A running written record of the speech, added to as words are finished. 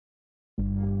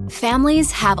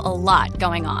Families have a lot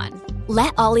going on.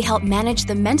 Let Ollie help manage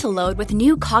the mental load with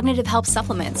new cognitive help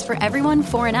supplements for everyone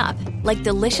 4 and up, like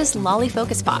delicious Lolly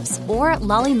Focus Pops or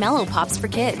Lolly Mellow Pops for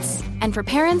kids. And for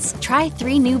parents, try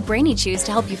 3 new Brainy Chews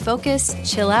to help you focus,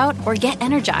 chill out, or get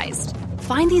energized.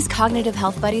 Find these cognitive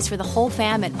health buddies for the whole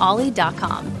fam at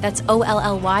ollie.com. That's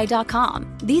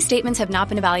OLLY.com. These statements have not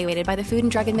been evaluated by the Food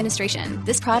and Drug Administration.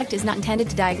 This product is not intended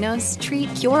to diagnose,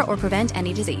 treat, cure, or prevent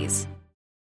any disease.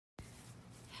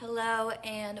 Hello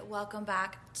and welcome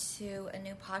back to a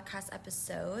new podcast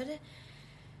episode.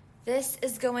 This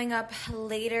is going up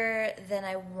later than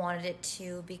I wanted it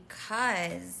to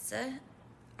because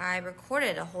I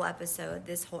recorded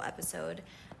this whole episode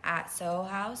at Soho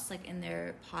House, like in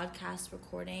their podcast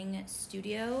recording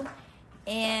studio,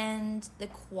 and the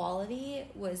quality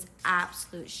was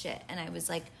absolute shit. And I was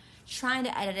like trying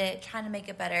to edit it, trying to make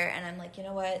it better, and I'm like, you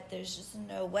know what, there's just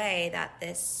no way that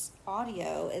this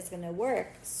audio is going to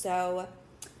work. So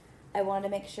I wanted to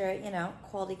make sure,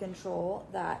 quality control,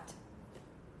 that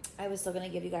I was still going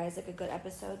to give you guys like a good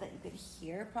episode that you could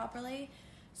hear properly.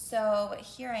 So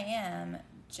here I am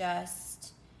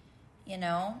just,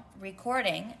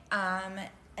 recording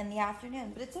in the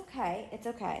afternoon, but it's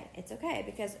okay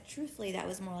because truthfully that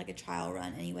was more like a trial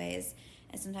run anyways,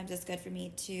 and sometimes it's good for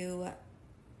me to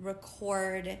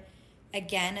record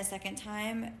again a second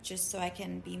time just so I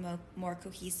can be more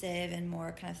cohesive and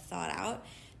more kind of thought out,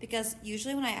 because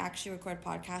usually when I actually record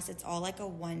podcasts, it's all like a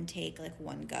one take, like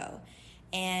one go,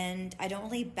 and I don't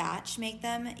really batch make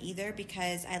them either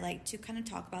because I like to kind of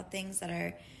talk about things that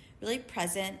are really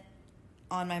present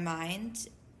on my mind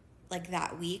like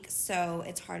that week. So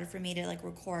it's harder for me to like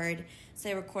record.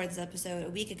 Say I recorded this episode a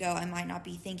week ago, I might not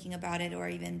be thinking about it or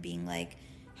even being like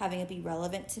having it be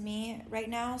relevant to me right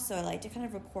now. So I like to kind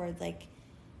of record like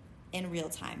in real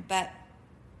time. But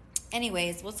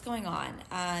anyways, what's going on?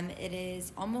 It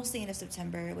is almost the end of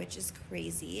September, which is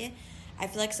crazy. I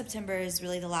feel like September is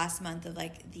really the last month of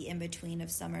like the in-between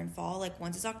of summer and fall. Like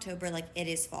once it's October, like it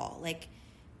is fall. Like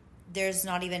there's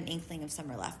not even an inkling of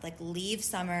summer left. Like leave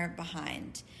summer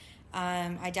behind.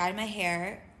 I dyed my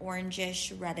hair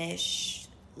orangish, reddish,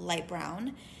 light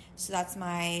brown. So that's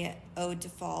my ode to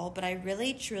fall. But I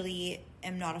really, truly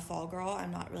am not a fall girl.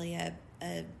 I'm not really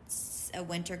a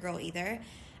winter girl either.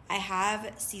 I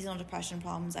have seasonal depression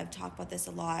problems. I've talked about this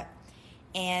a lot.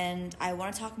 And I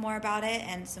want to talk more about it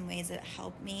and some ways that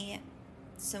help me,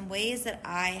 some ways that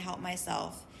I help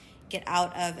myself get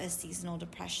out of a seasonal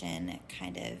depression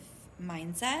kind of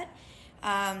mindset.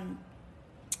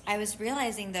 I was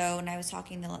realizing, though, when I was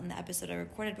talking in the episode I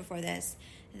recorded before this,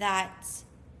 that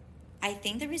I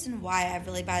think the reason why I have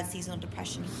really bad seasonal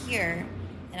depression here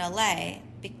in LA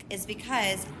is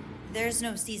because there's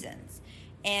no seasons.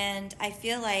 And I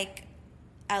feel like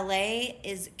LA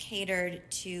is catered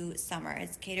to summer.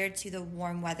 It's catered to the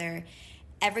warm weather.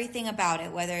 Everything about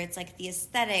it, whether it's like the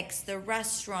aesthetics, the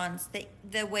restaurants,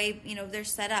 the way, they're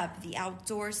set up, the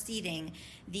outdoor seating,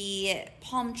 the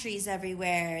palm trees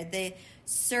everywhere, the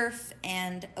surf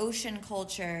and ocean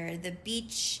culture, the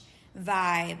beach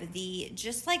vibe,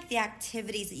 just like the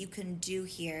activities that you can do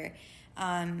here.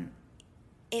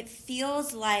 It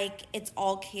feels like it's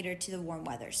all catered to the warm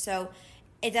weather. So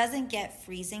it doesn't get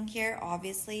freezing here,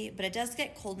 obviously, but it does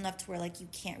get cold enough to where like you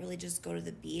can't really just go to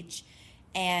the beach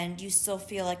and you still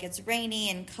feel like it's rainy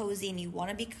and cozy and you want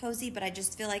to be cozy, but I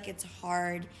just feel like it's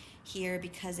hard here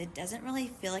because it doesn't really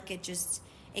feel like it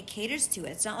caters to it.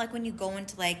 It's not like when you go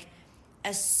into like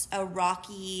a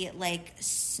rocky like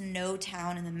snow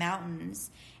town in the mountains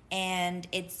and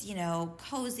it's,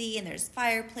 cozy and there's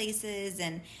fireplaces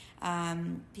and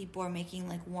people are making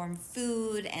like warm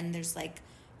food and there's like,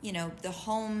 the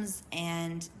homes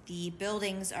and the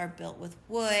buildings are built with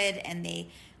wood and they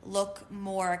look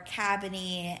more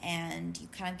cabiny and you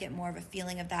kind of get more of a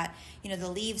feeling of that. The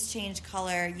leaves change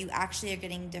color. You actually are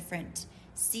getting different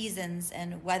seasons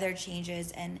and weather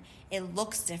changes and it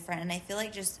looks different. And I feel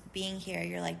like just being here,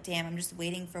 you're like, damn, I'm just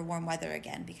waiting for warm weather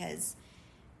again because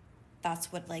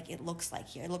that's what like it looks like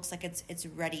here. It looks like it's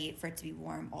ready for it to be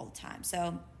warm all the time.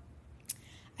 So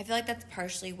I feel like that's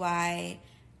partially why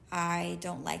I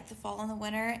don't like the fall and the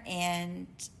winter, and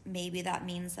maybe that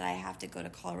means that I have to go to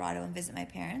Colorado and visit my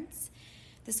parents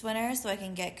this winter so I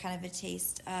can get kind of a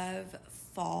taste of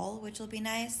fall, which will be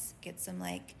nice. Get some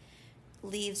like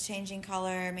leaves changing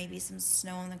color, maybe some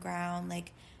snow on the ground.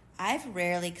 Like I've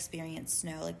rarely experienced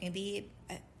snow. Like maybe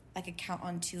I could count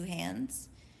on 2 hands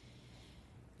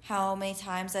how many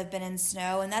times I've been in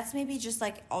snow, and that's maybe just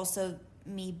like also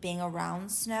me being around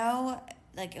snow.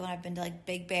 Like when I've been to like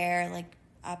Big Bear, like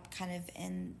up kind of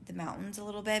in the mountains a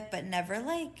little bit, but never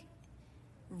like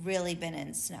really been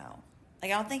in snow.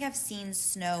 Like, I don't think I've seen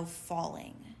snow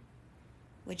falling,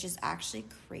 which is actually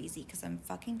crazy because I'm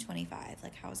fucking 25.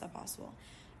 Like, how is that possible?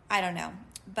 I don't know.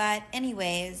 But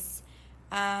anyways,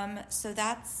 so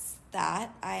that's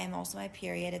that. I am also my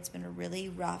period. It's been a really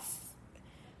rough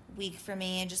week for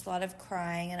me, and just a lot of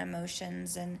crying and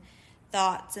emotions and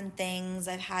thoughts and things.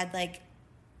 I've had like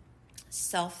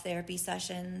self-therapy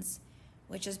sessions,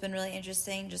 which has been really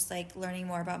interesting, just like learning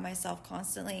more about myself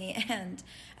constantly and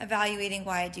evaluating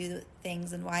why I do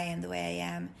things and why I am the way I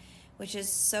am, which is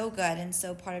so good and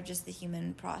so part of just the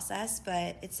human process.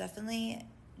 But it's definitely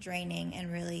draining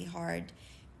and really hard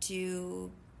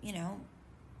to, you know,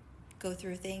 go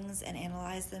through things and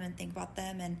analyze them and think about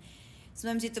them. And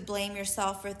sometimes you have to blame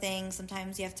yourself for things.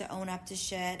 Sometimes you have to own up to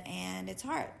shit, and it's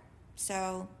hard.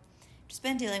 So just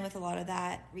been dealing with a lot of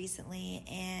that recently.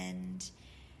 And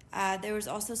there was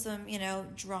also some, you know,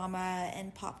 drama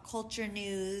and pop culture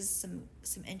news,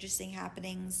 some interesting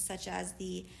happenings, such as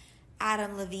the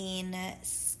Adam Levine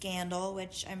scandal,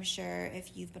 which I'm sure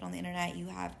if you've been on the internet, you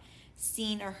have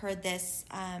seen or heard this,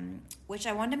 which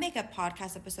I wanted to make a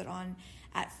podcast episode on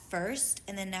at first.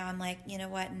 And then now I'm like, you know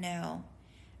what? No,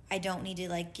 I don't need to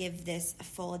like give this a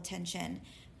full attention.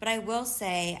 But I will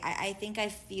say, I think I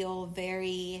feel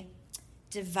very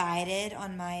divided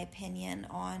on my opinion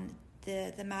on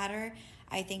the matter.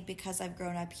 I think because I've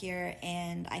grown up here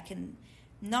and I can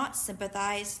not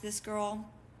sympathize to this girl.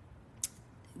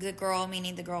 The girl,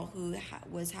 meaning the girl who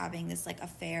was having this like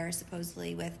affair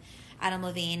supposedly with Adam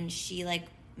Levine. She like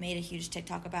made a huge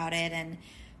TikTok about it and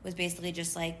was basically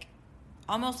just like,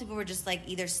 almost people were just like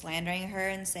either slandering her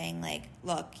and saying like,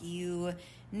 look, you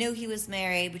knew he was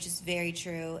married, which is very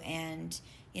true, and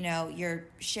you know, you're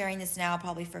sharing this now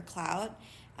probably for clout.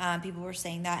 People were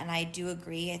saying that, and I do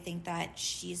agree. I think that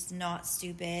she's not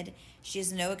stupid. She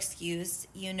has no excuse.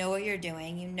 You know what you're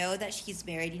doing. You know that he's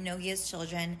married. You know he has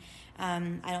children.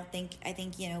 I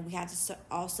think, you know, we have to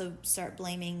also start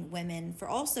blaming women for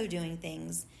also doing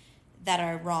things that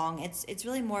are wrong. It's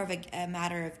really more of a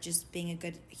matter of just being a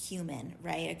good human,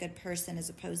 right? A good person, as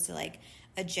opposed to like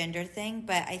a gender thing.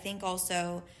 But I think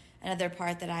also another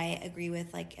part that I agree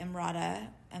with, like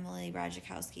Emily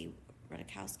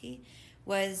Ratajkowski,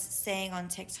 was saying on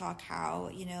TikTok how,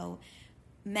 you know,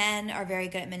 men are very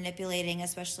good at manipulating,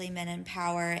 especially men in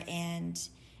power, and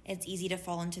it's easy to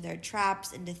fall into their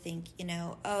traps and to think, you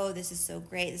know, oh, this is so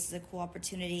great, this is a cool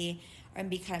opportunity,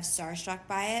 and be kind of starstruck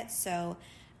by it. So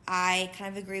I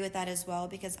kind of agree with that as well,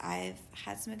 because I've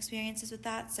had some experiences with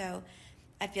that. So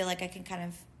I feel like I can kind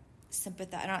of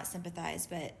not sympathize,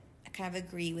 but I kind of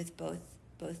agree with both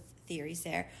theories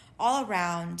there. All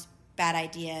around, bad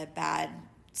idea, bad,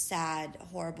 sad,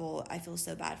 horrible. I feel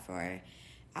so bad for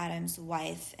Adam's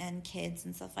wife and kids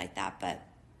and stuff like that. But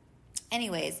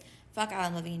anyways, fuck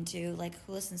Adam Levine too. Like,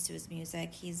 who listens to his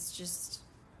music? He's just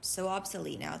so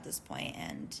obsolete now at this point,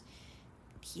 and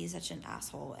he's such an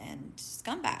asshole and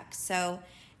scumbag. So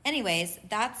anyways,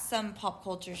 that's some pop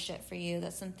culture shit for you.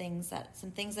 That's some things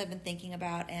I've been thinking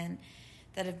about and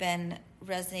that have been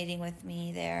resonating with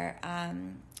me there.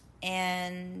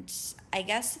 And I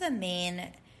guess the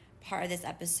main part of this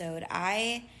episode,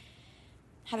 I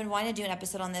have been wanting to do an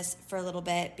episode on this for a little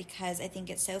bit because I think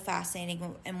it's so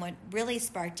fascinating. And what really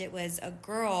sparked it was a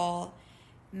girl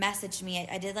messaged me.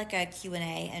 I did like a Q&A,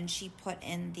 and she put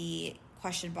in the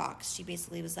question box. She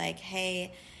basically was like,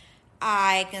 hey,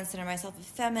 I consider myself a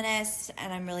feminist,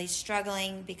 and I'm really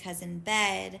struggling because in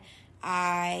bed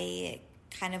I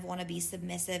kind of want to be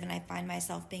submissive, and I find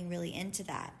myself being really into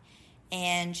that.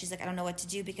 And she's like, I don't know what to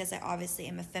do because I obviously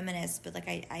am a feminist, but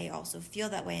like I also feel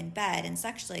that way in bed and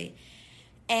sexually.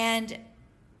 And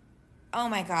oh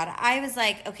my God, I was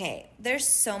like, okay, there's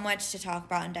so much to talk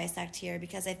about and dissect here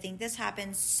because I think this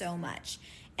happens so much.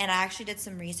 And I actually did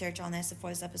some research on this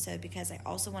before this episode because I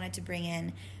also wanted to bring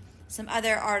in some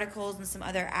other articles and some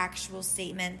other actual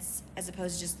statements as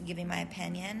opposed to just giving my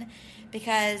opinion,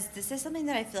 because this is something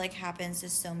that I feel like happens to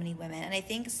so many women. And I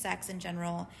think sex in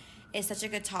general is such a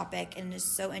good topic and is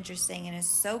so interesting and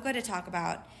is so good to talk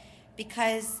about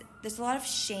because there's a lot of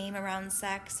shame around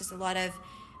sex. There's a lot of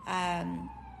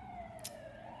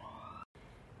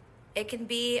it can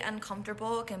be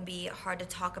uncomfortable, it can be hard to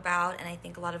talk about, and I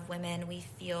think a lot of women, we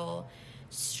feel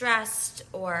stressed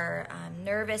or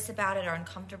nervous about it or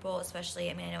uncomfortable, especially,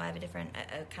 I mean, I know I have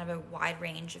a kind of a wide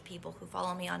range of people who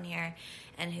follow me on here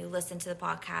and who listen to the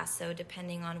podcast, so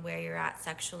depending on where you're at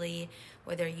sexually,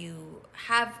 whether you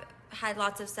have had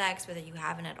lots of sex, whether you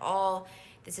haven't at all,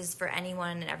 this is for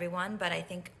anyone and everyone, but I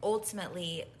think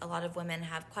ultimately a lot of women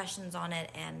have questions on it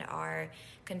and are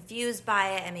confused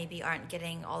by it and maybe aren't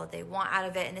getting all that they want out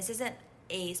of it. And this isn't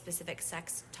a specific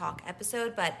sex talk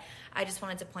episode, but I just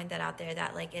wanted to point that out there,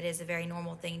 that like it is a very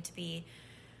normal thing to be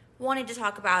wanting to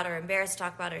talk about or embarrassed to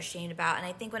talk about or ashamed about. And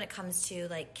I think when it comes to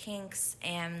like kinks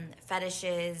and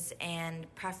fetishes and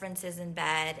preferences in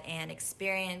bed and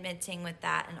experimenting with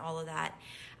that and all of that,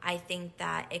 I think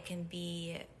that it can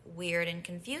be weird and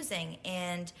confusing.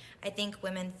 And I think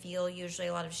women feel usually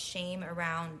a lot of shame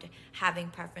around having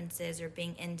preferences or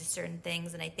being into certain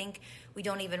things. And I think we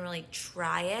don't even really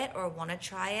try it or want to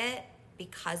try it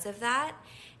because of that.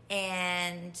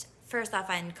 And first off,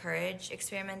 I encourage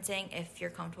experimenting if you're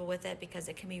comfortable with it, because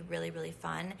it can be really, really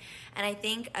fun. And I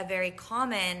think a very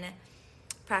common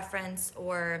preference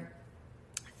or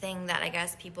thing that I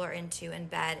guess people are into in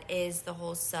bed is the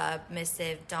whole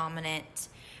submissive, dominant,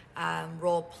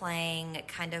 role-playing,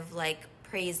 kind of like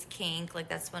praise kink. Like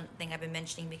that's one thing I've been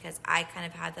mentioning because I kind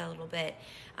of had that a little bit.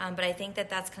 But I think that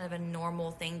that's kind of a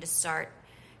normal thing to start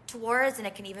towards, and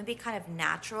it can even be kind of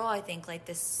natural. I think like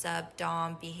this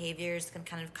sub-dom behaviors can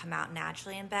kind of come out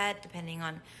naturally in bed depending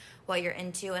on what you're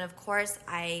into. And of course,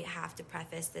 I have to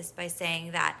preface this by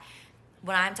saying that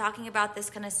when I'm talking about this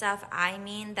kind of stuff, I'm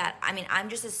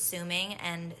just assuming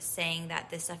and saying that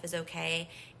this stuff is okay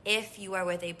if you are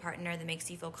with a partner that makes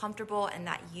you feel comfortable and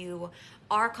that you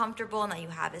are comfortable and that you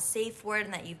have a safe word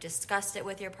and that you've discussed it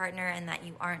with your partner and that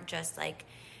you aren't just like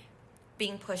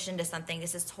being pushed into something.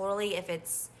 This is totally if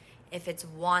it's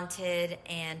wanted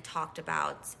and talked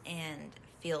about and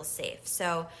feels safe.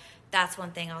 So that's one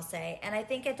thing I'll say. And I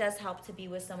think it does help to be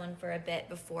with someone for a bit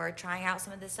before trying out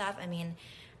some of this stuff. I mean,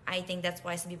 I think that's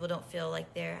why some people don't feel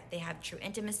like they have true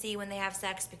intimacy when they have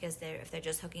sex, because if they're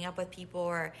just hooking up with people,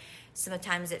 or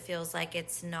sometimes it feels like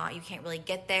it's not, you can't really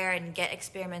get there and get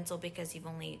experimental because you've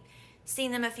only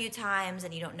seen them a few times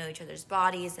and you don't know each other's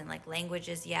bodies and like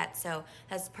languages yet. So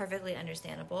that's perfectly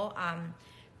understandable.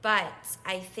 But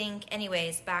I think,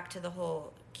 anyways, back to the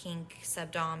whole kink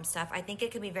subdom stuff, I think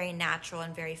it can be very natural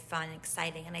and very fun and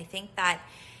exciting. And I think that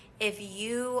if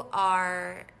you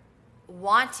are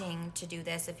wanting to do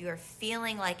this, if you are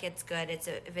feeling like it's good,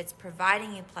 if it's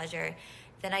providing you pleasure,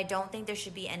 then I don't think there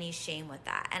should be any shame with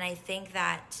that. And I think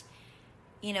that,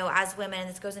 you know, as women, and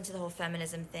this goes into the whole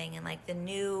feminism thing and like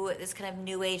this kind of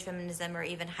new age feminism or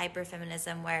even hyper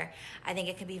feminism, where I think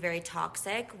it can be very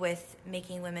toxic with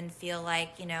making women feel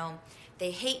like, you know,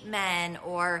 they hate men,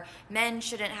 or men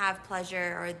shouldn't have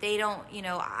pleasure, or they don't, you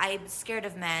know, I'm scared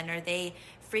of men, or they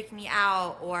freak me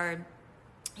out, or,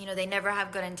 you know, they never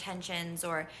have good intentions,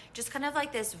 or just kind of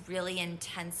like this really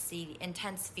intense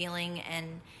feeling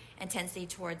and intensity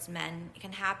towards men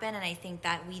can happen. And I think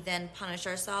that we then punish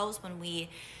ourselves when we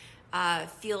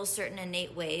feel certain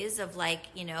innate ways of like,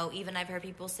 you know, even I've heard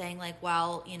people saying like,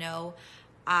 well, you know,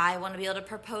 I want to be able to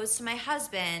propose to my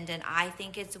husband, and I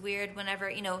think it's weird whenever,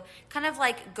 you know, kind of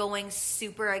like going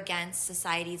super against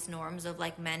society's norms of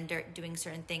like men doing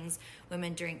certain things,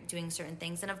 women doing certain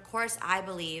things. And of course, I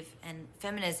believe in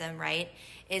feminism, right,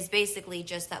 is basically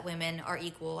just that women are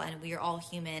equal and we are all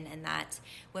human, and that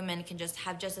women can just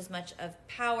have just as much of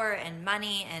power and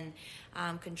money and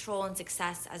control and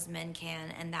success as men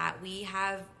can, and that we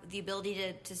have the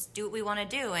ability to do what we want to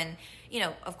do. And, you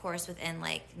know, of course, within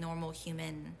like a normal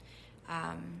human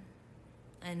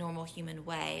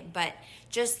way, but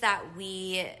just that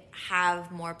we have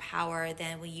more power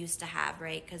than we used to have,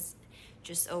 right? Because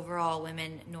just overall,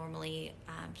 women normally,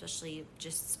 especially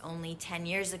just only 10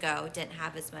 years ago, didn't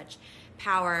have as much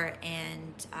power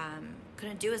and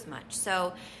couldn't do as much.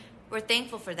 So we're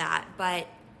thankful for that. But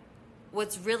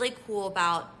what's really cool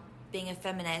about being a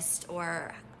feminist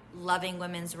or loving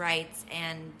women's rights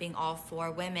and being all for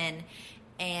women,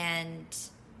 and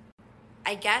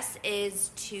I guess, is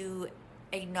to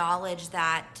acknowledge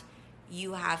that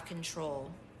you have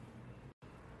control.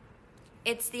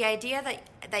 It's the idea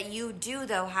that you do,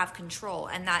 though, have control,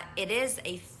 and that it is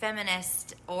a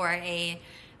feminist or a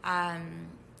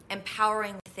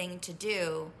empowering thing to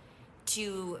do,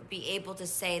 to be able to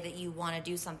say that you want to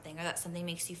do something, or that something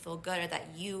makes you feel good, or that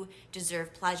you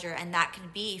deserve pleasure. And that can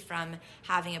be from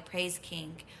having a praise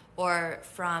kink, or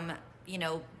from, you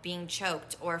know, being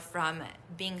choked, or from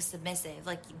being submissive.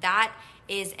 Like, that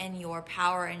is in your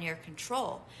power and your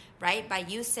control, right? By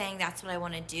you saying that's what I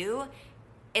want to do,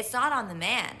 it's not on the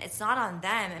man. It's not on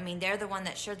them. I mean, they're the one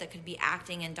that could be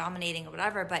acting and dominating or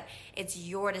whatever, but it's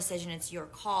your decision. It's your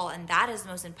call. And that is the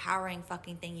most empowering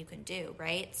fucking thing you can do,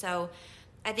 right? So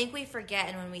I think we forget,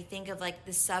 and when we think of like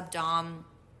the sub-dom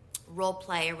role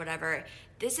play or whatever,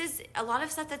 this is a lot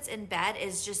of stuff that's in bed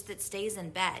is just that stays in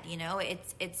bed, you know?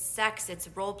 It's sex, it's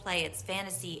role play, it's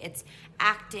fantasy, it's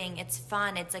acting, it's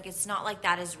fun. It's like, it's not like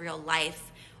that is real life,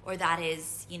 or that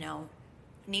is, you know,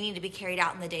 needing to be carried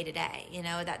out in the day-to-day.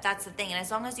 That's the thing. And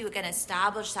as long as you can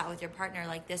establish that with your partner,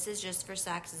 like, this is just for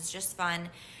sex, this is just fun,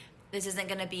 this isn't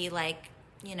going to be like,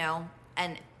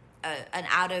 an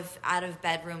out of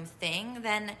bedroom thing,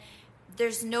 then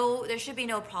there should be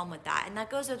no problem with that. And that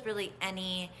goes with really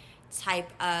any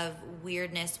type of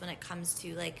weirdness when it comes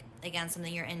to, like, again,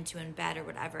 something you're into in bed or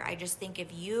whatever. I just think if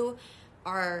you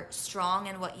are strong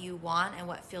in what you want and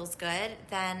what feels good,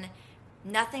 then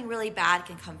nothing really bad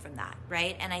can come from that,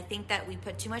 right? And I think that we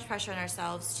put too much pressure on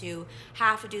ourselves to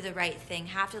have to do the right thing,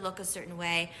 have to look a certain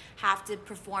way, have to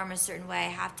perform a certain way,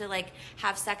 have to, like,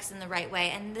 have sex in the right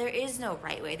way. And there is no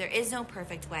right way. There is no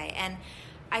perfect way. And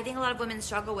I think a lot of women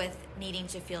struggle with needing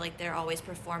to feel like they're always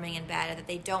performing in bed, or that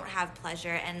they don't have pleasure.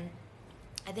 And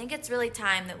I think it's really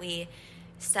time that we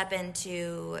step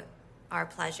into our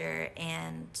pleasure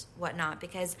and whatnot,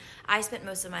 because I spent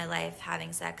most of my life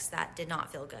having sex that did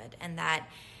not feel good, and that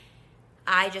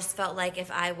I just felt like if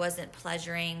I wasn't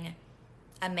pleasuring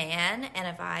a man and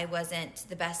if I wasn't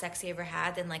the best sex he ever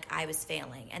had, then, like, I was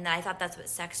failing. And that I thought that's what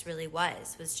sex really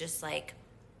was just like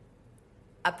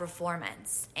a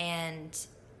performance. And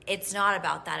it's not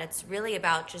about that. It's really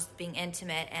about just being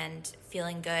intimate and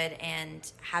feeling good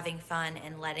and having fun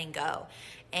and letting go.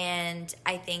 And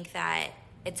I think that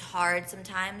it's hard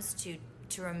sometimes to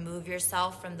remove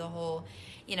yourself from the whole,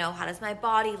 how does my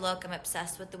body look? I'm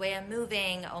obsessed with the way I'm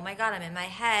moving. Oh my God, I'm in my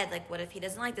head. Like, what if he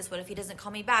doesn't like this? What if he doesn't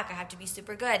call me back? I have to be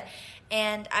super good.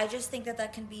 And I just think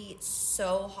that can be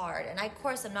so hard. And of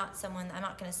course, I'm not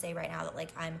going to say right now that,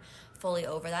 like, I'm fully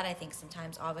over that. I think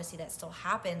sometimes, obviously, that still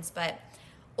happens. But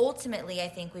ultimately, I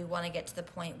think we want to get to the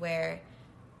point where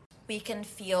we can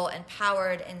feel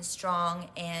empowered and strong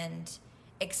and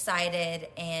excited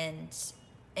and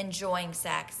enjoying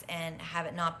sex, and have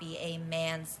it not be a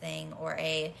man's thing or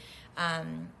a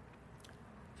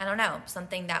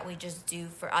something that we just do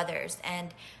for others.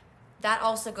 And that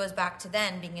also goes back to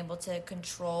then being able to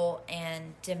control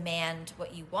and demand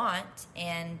what you want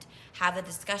and have the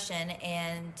discussion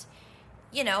and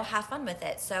have fun with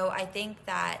it. So I think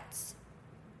that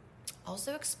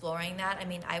also exploring that, I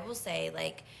mean, I will say,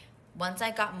 like, once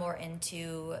I got more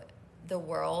into the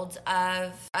world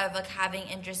of like having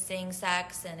interesting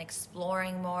sex and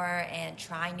exploring more and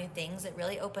trying new things, it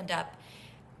really opened up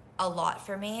a lot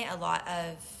for me, a lot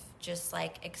of just,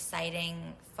 like,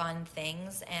 exciting, fun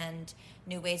things and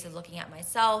new ways of looking at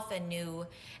myself, and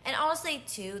honestly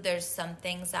too, there's some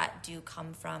things that do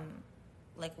come from,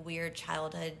 like, weird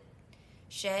childhood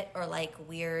shit or, like,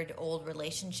 weird old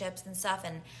relationships and stuff,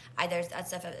 and there's that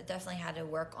stuff. I definitely had to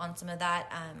work on some of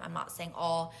that. I'm not saying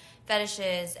all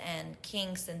fetishes and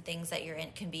kinks and things that you're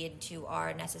can be into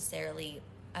are necessarily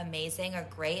amazing or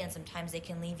great, and sometimes they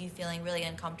can leave you feeling really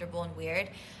uncomfortable and weird.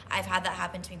 I've had that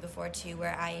happen to me before too,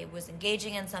 where I was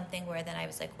engaging in something where then I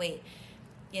was like, wait,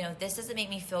 this doesn't make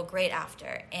me feel great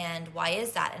after. And why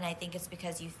is that? And I think it's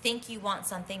because you think you want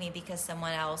something, maybe because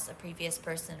someone else, a previous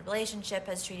person in a relationship,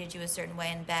 has treated you a certain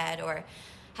way in bed or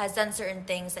has done certain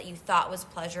things that you thought was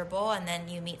pleasurable. And then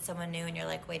you meet someone new and you're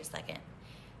like, wait a second,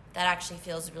 that actually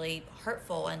feels really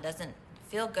hurtful and doesn't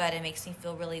feel good. It makes me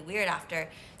feel really weird after.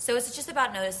 So it's just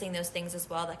about noticing those things as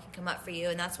well that can come up for you.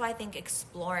 And that's why I think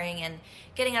exploring and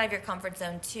getting out of your comfort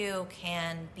zone too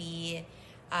can be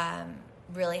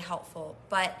really helpful.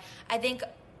 But I think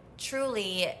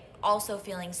truly also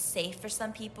feeling safe for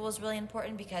some people is really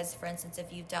important, because, for instance,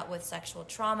 if you've dealt with sexual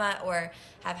trauma or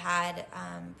have had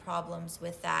problems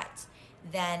with that,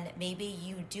 then maybe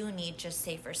you do need just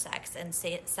safer sex and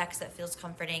sex that feels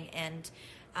comforting and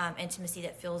intimacy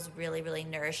that feels really, really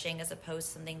nourishing, as opposed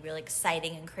to something really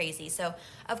exciting and crazy. So,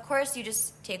 of course, you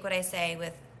just take what I say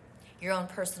with your own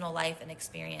personal life and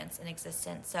experience and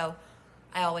existence. So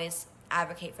I always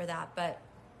advocate for that. But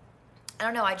I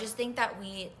don't know, I just think that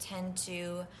we tend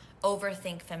to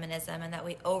overthink feminism, and that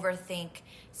we overthink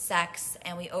sex,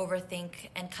 and we overthink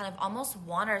and kind of almost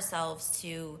want ourselves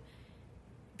to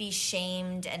be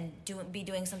shamed and be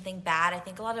doing something bad. I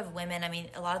think a lot of women, I mean,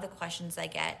 a lot of the questions I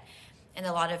get and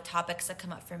a lot of topics that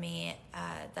come up for me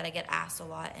that I get asked a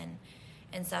lot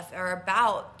and stuff are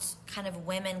about kind of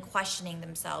women questioning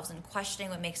themselves and questioning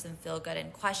what makes them feel good,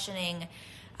 and questioning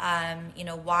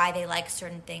why they like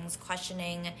certain things,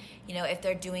 questioning, if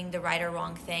they're doing the right or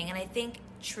wrong thing. And I think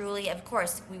truly, of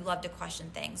course, we love to question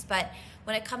things, but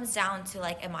when it comes down to,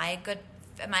 like, am I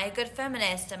a good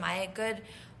feminist? Am I a good,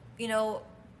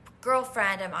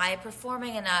 girlfriend? Am I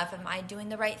performing enough? Am I doing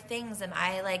the right things? Am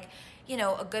I, like,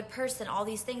 a good person? All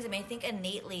these things. I mean, I think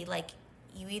innately, like,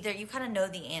 you kind of know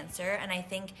the answer. And I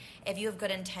think if you have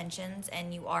good intentions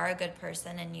and you are a good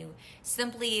person and you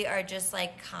simply are just,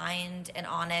 like, kind and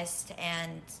honest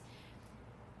and,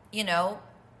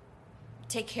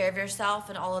 take care of yourself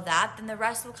and all of that, then the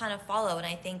rest will kind of follow. And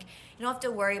I think you don't have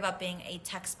to worry about being a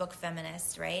textbook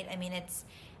feminist, right? I mean, it's,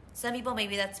 some people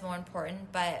maybe that's more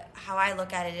important, but how I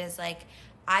look at it is like,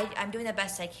 I'm doing the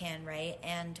best I can, right?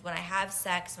 And when I have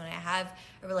sex, when I have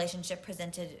a relationship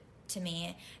presented to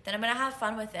me, then I'm going to have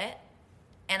fun with it,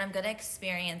 and I'm going to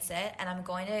experience it, and I'm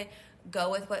going to go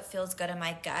with what feels good in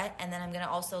my gut, and then I'm going to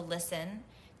also listen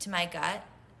to my gut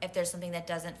if there's something that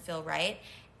doesn't feel right,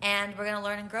 and we're going to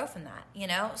learn and grow from that, you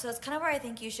know? So that's kind of where I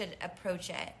think you should approach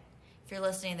it. If you're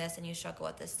listening to this and you struggle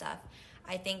with this stuff,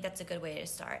 I think that's a good way to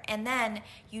start. And then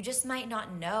you just might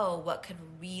not know what could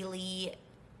really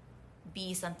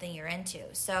be something you're into.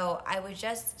 So I would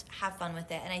just have fun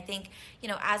with it. And I think, you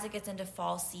know, as it gets into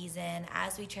fall season,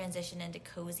 as we transition into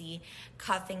cozy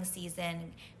cuffing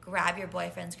season, grab your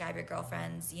boyfriends, grab your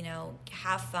girlfriends, you know,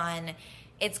 have fun.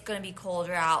 It's going to be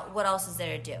colder out. What else is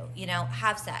there to do? You know,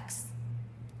 have sex,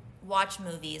 watch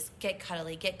movies, get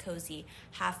cuddly, get cozy,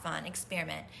 have fun,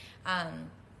 experiment,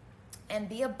 and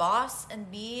be a boss and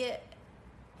be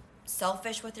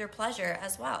selfish with your pleasure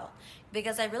as well,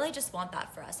 because I really just want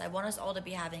that for us. I want us all to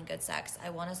be having good sex.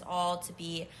 I want us all to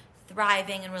be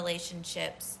thriving in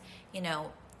relationships, you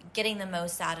know, getting the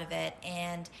most out of it.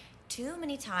 And too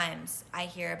many times I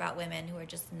hear about women who are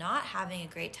just not having a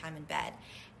great time in bed,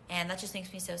 and that just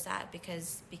makes me so sad,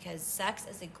 because sex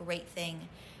is a great thing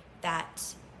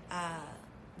that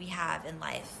we have in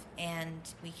life, and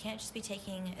we can't just be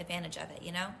taking advantage of it,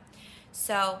 you know?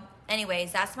 So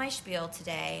anyways, that's my spiel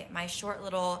today, my short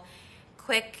little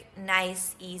quick,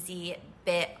 nice, easy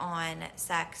bit on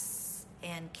sex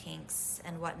and kinks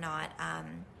and whatnot.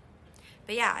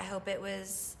 But yeah, I hope it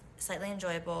was slightly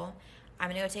enjoyable. I'm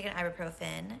going to go take an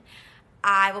ibuprofen.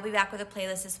 I will be back with a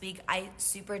playlist this week. I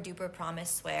super duper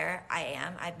promise, swear I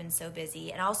am. I've been so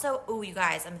busy. And also, you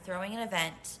guys, I'm throwing an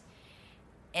event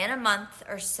in a month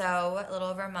or so, a little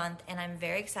over a month, and I'm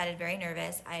very excited, very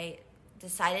nervous. I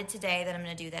decided today that I'm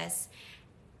going to do this,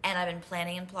 and I've been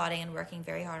planning and plotting and working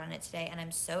very hard on it today, and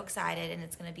I'm so excited, and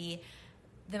it's going to be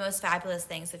the most fabulous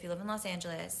thing. So if you live in Los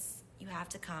Angeles, you have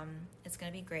to come. It's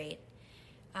going to be great.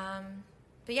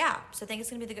 But yeah, so I think it's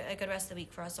going to be a good rest of the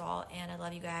week for us all, and I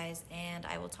love you guys, and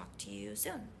I will talk to you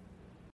soon.